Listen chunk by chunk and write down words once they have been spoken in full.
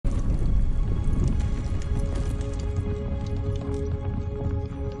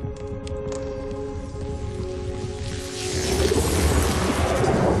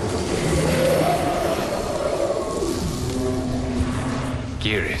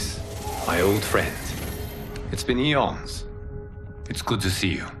my old friend. It's been eons. It's good to see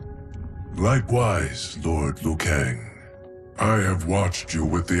you. Likewise, Lord Liu Kang. I have watched you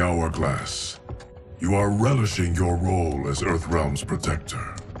with the Hourglass. You are relishing your role as Earthrealm's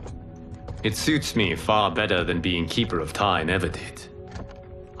protector. It suits me far better than being Keeper of Time ever did.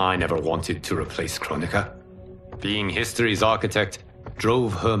 I never wanted to replace Kronika. Being history's architect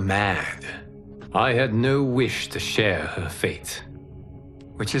drove her mad. I had no wish to share her fate.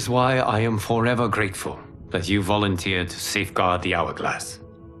 Which is why I am forever grateful that you volunteered to safeguard the Hourglass.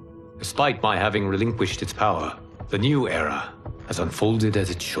 Despite my having relinquished its power, the new era has unfolded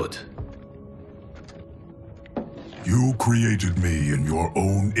as it should. You created me in your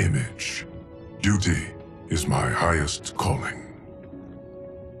own image. Duty is my highest calling.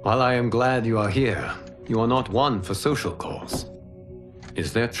 While I am glad you are here, you are not one for social calls.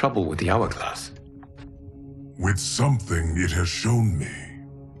 Is there trouble with the Hourglass? With something it has shown me.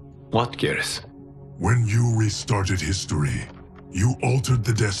 What, Geras? When you restarted history, you altered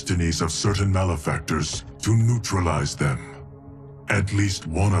the destinies of certain malefactors to neutralize them. At least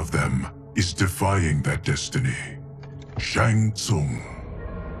one of them is defying that destiny. Shang Tsung.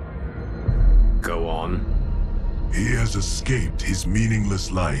 Go on. He has escaped his meaningless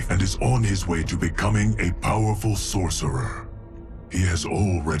life and is on his way to becoming a powerful sorcerer. He has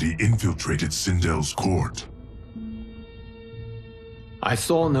already infiltrated Sindel's court. I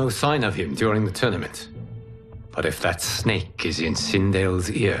saw no sign of him during the tournament. But if that snake is in Sindel's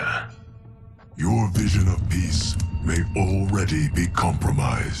ear... Your vision of peace may already be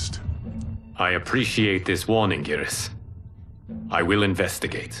compromised. I appreciate this warning, Geras. I will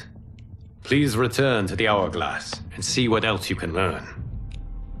investigate. Please return to the Hourglass and see what else you can learn.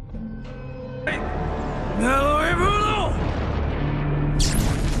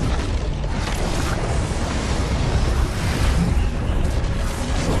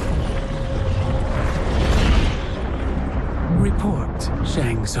 Report,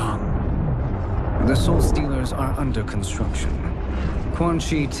 Shang Tsung. The Soul Stealers are under construction. Quan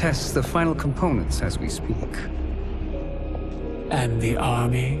Chi tests the final components as we speak. And the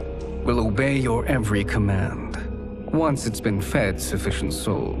army? Will obey your every command, once it's been fed sufficient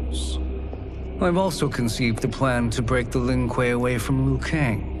souls. I've also conceived a plan to break the Lin Kuei away from Liu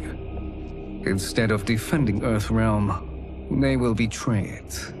Kang. Instead of defending Earthrealm, they will betray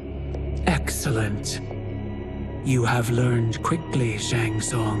it. Excellent. You have learned quickly, Shang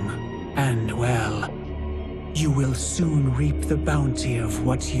Tsung, and well, you will soon reap the bounty of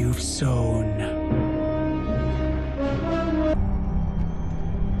what you've sown.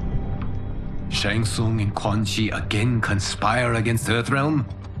 Shang Tsung and Quan Chi again conspire against Earthrealm?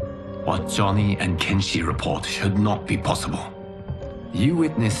 What Johnny and Kenshi report should not be possible. You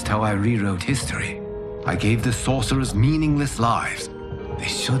witnessed how I rewrote history. I gave the sorcerers meaningless lives. They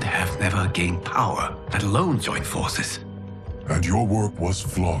should have never gained power, let alone join forces. And your work was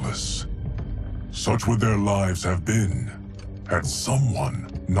flawless. Such would their lives have been, had someone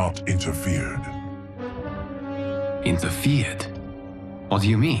not interfered. Interfered? What do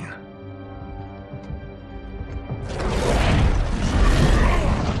you mean?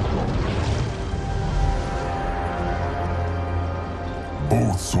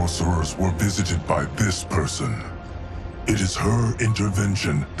 Both sorcerers were visited by this person. It is her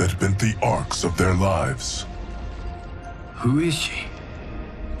intervention that bent the arcs of their lives. Who is she?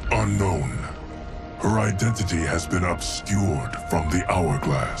 Unknown. Her identity has been obscured from the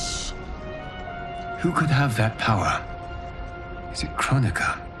Hourglass. Who could have that power? Is it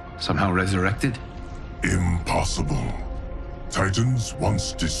Kronika, somehow resurrected? Impossible. Titans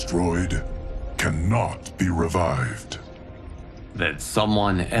once destroyed cannot be revived. Then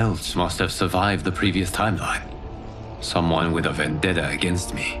someone else must have survived the previous timeline. Someone with a vendetta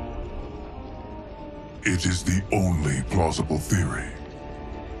against me. It is the only plausible theory.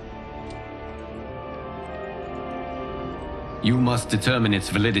 You must determine its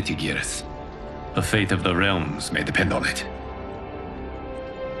validity, Geras. The fate of the realms may depend on it.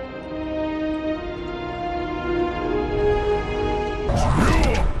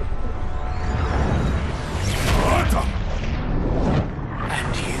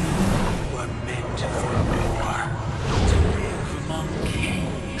 And you were meant for war. To live among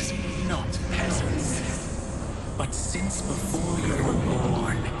kings, not peasants. But since before you were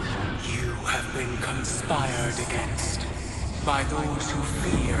born, you have been conspired against by those who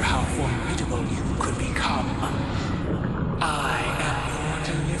fear how formidable you could become. I am your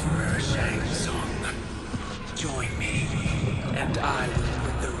deliverer, Shang Tsung. Join me, and I will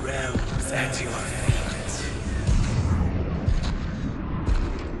put the realms at your feet.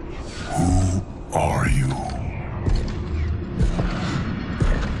 Who are you?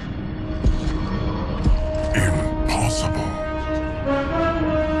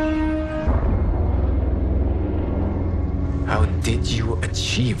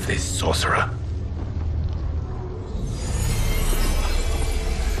 achieve this, sorcerer?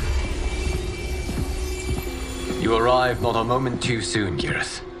 You arrived not a moment too soon,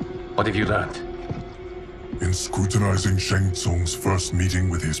 Geras. What have you learned? In scrutinizing Shang Tsung's first meeting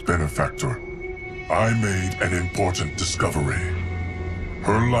with his benefactor, I made an important discovery.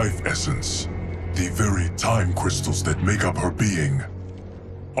 Her life essence, the very time crystals that make up her being,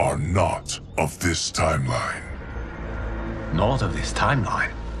 are not of this timeline. Not of this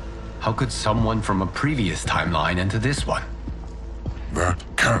timeline? How could someone from a previous timeline enter this one? That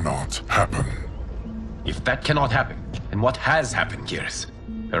cannot happen. If that cannot happen, then what has happened, Geras?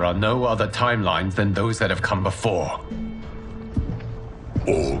 There are no other timelines than those that have come before.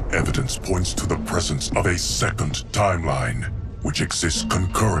 All evidence points to the presence of a second timeline, which exists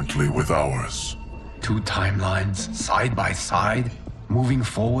concurrently with ours. Two timelines, side by side, moving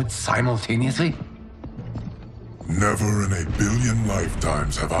forward simultaneously? Never in a billion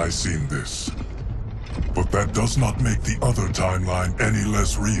lifetimes have I seen this. But that does not make the other timeline any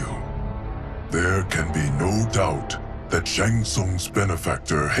less real. There can be no doubt that Shang Tsung's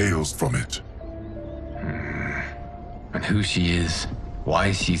benefactor hails from it. And who she is,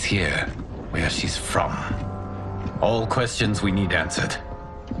 why she's here, where she's from. All questions we need answered,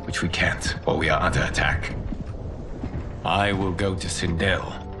 which we can't while we are under attack. I will go to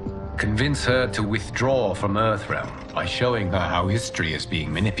Sindel, convince her to withdraw from Earthrealm by showing her how history is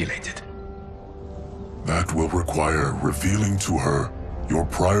being manipulated. That will require revealing to her your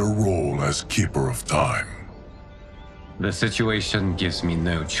prior role as Keeper of Time. The situation gives me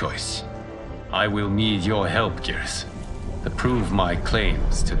no choice. I will need your help, Geras, to prove my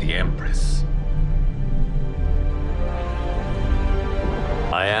claims to the Empress.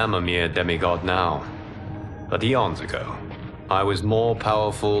 I am a mere demigod now, but eons ago, I was more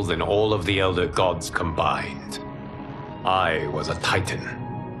powerful than all of the Elder Gods combined. I was a Titan,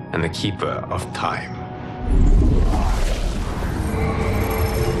 and the Keeper of Time.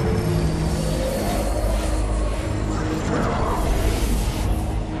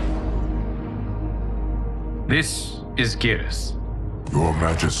 This is Geras. Your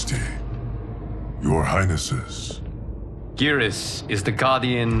Majesty, Your Highnesses. Geras is the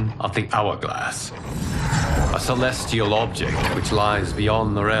guardian of the Hourglass, a celestial object which lies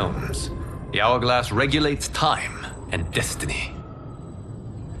beyond the realms. The Hourglass regulates time and destiny.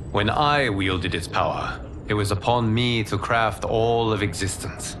 When I wielded its power, it was upon me to craft all of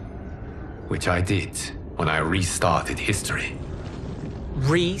existence, which I did when I restarted history.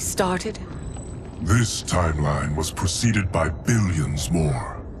 Restarted? This timeline was preceded by billions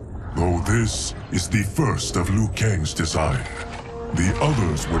more. Though this is the first of Liu Kang's design. The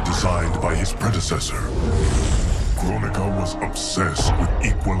others were designed by his predecessor. Kronika was obsessed with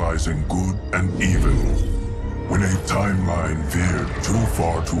equalizing good and evil. When a timeline veered too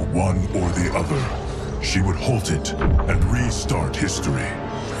far to one or the other, she would halt it and restart history,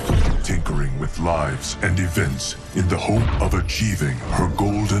 tinkering with lives and events in the hope of achieving her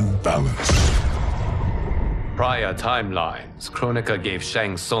golden balance. Prior timelines, Kronika gave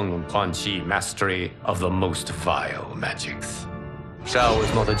Shang Tsung and Quan Chi mastery of the most vile magics. Shao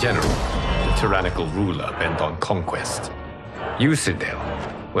was not a general, a tyrannical ruler bent on conquest.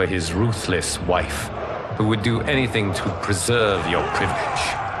 Sindel were his ruthless wife, who would do anything to preserve your privilege.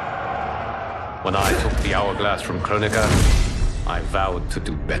 When I took the Hourglass from Kronika, I vowed to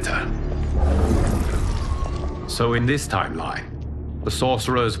do better. So in this timeline, the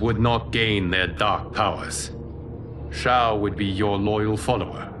sorcerers would not gain their dark powers. Shao would be your loyal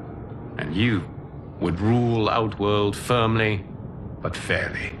follower, and you would rule Outworld firmly, but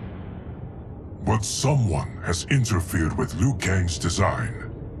fairly. But someone has interfered with Liu Kang's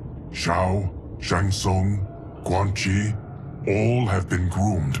design. Shao, Shang Tsung, Quan Chi, all have been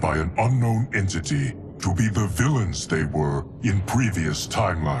groomed by an unknown entity to be the villains they were in previous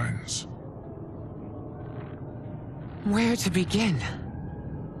timelines. Where to begin?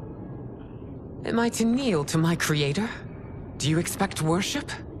 Am I to kneel to my creator? Do you expect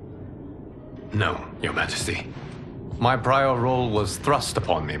worship? No, Your Majesty. My prior role was thrust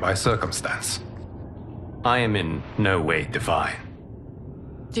upon me by circumstance. I am in no way divine.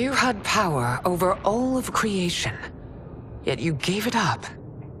 You had power over all of creation, yet you gave it up.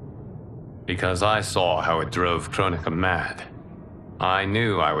 Because I saw how it drove Kronika mad. I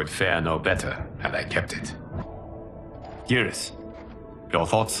knew I would fare no better had I kept it. Geras, your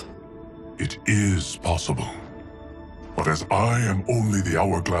thoughts? It is possible. But as I am only the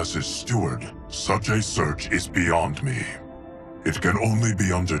Hourglass's steward, such a search is beyond me. It can only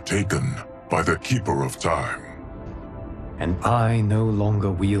be undertaken by the Keeper of Time. And I no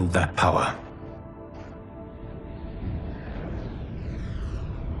longer wield that power.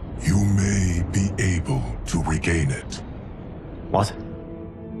 regain it. What?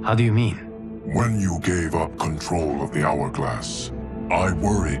 How do you mean? When you gave up control of the Hourglass, I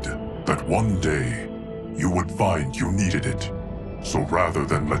worried that one day you would find you needed it. So rather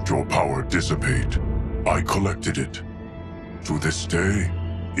than let your power dissipate, I collected it. To this day,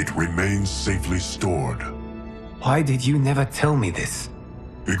 it remains safely stored. Why did you never tell me this?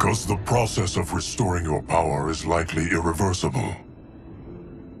 Because the process of restoring your power is likely irreversible.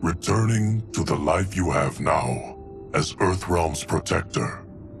 Returning to the life you have now, as Earthrealm's protector,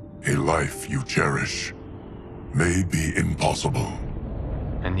 a life you cherish, may be impossible.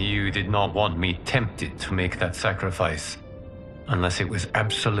 And you did not want me tempted to make that sacrifice, unless it was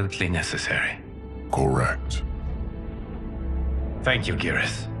absolutely necessary. Correct. Thank you,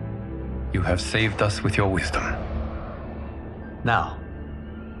 Geras. You have saved us with your wisdom. Now,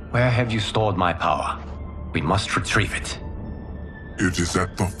 where have you stored my power? We must retrieve it. It is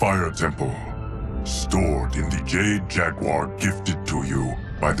at the Fire Temple, stored in the Jade Jaguar gifted to you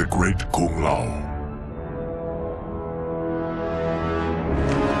by the great Kung Lao.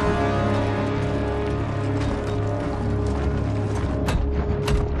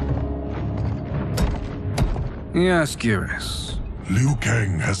 Yes, Geras. Liu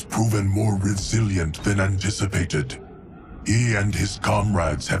Kang has proven more resilient than anticipated. He and his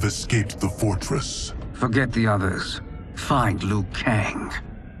comrades have escaped the fortress. Forget the others. Find Liu Kang.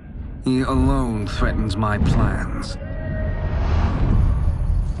 He alone threatens my plans.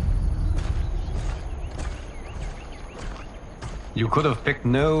 You could have picked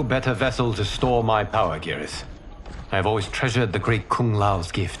no better vessel to store my power, Geras. I have always treasured the great Kung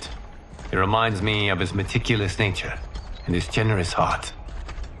Lao's gift. It reminds me of his meticulous nature and his generous heart.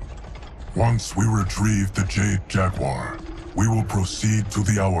 Once we retrieve the Jade Jaguar, we will proceed to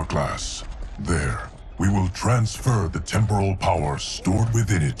the Hourglass. There, we will transfer the temporal power stored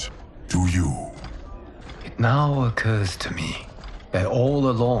within it to you. It now occurs to me that all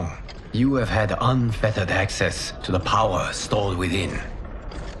along, you have had unfettered access to the power stored within.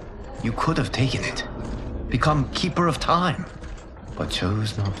 You could have taken it, become Keeper of Time, but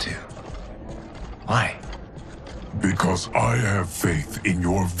chose not to. Why? Because I have faith in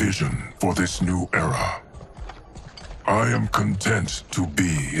your vision for this new era. I am content to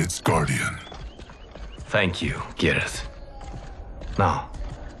be its guardian. Thank you, Geras. Now,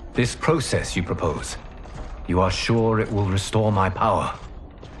 this process you propose, you are sure it will restore my power?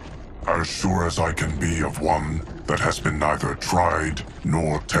 As sure as I can be of one that has been neither tried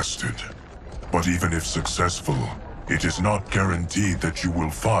nor tested. But even if successful, it is not guaranteed that you will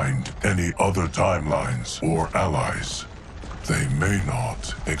find any other timelines or allies. They may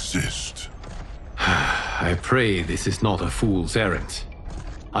not exist. I pray this is not a fool's errand.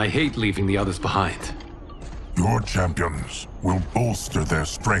 I hate leaving the others behind. Your champions will bolster their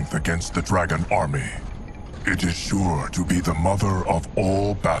strength against the Dragon Army. It is sure to be the mother of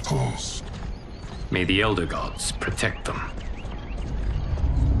all battles. May the Elder Gods protect them.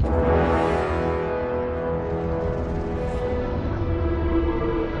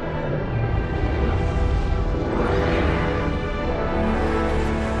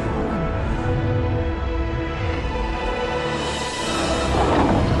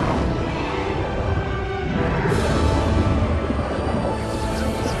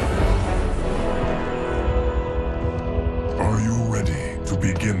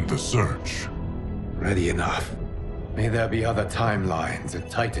 Begin the search. Ready enough. May there be other timelines and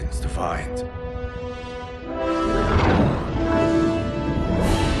titans to find.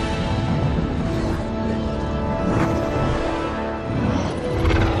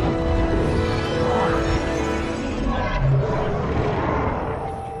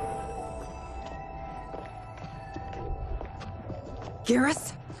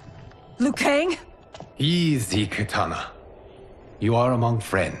 Geras? Liu Kang? Easy, Katana. You are among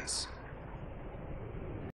friends.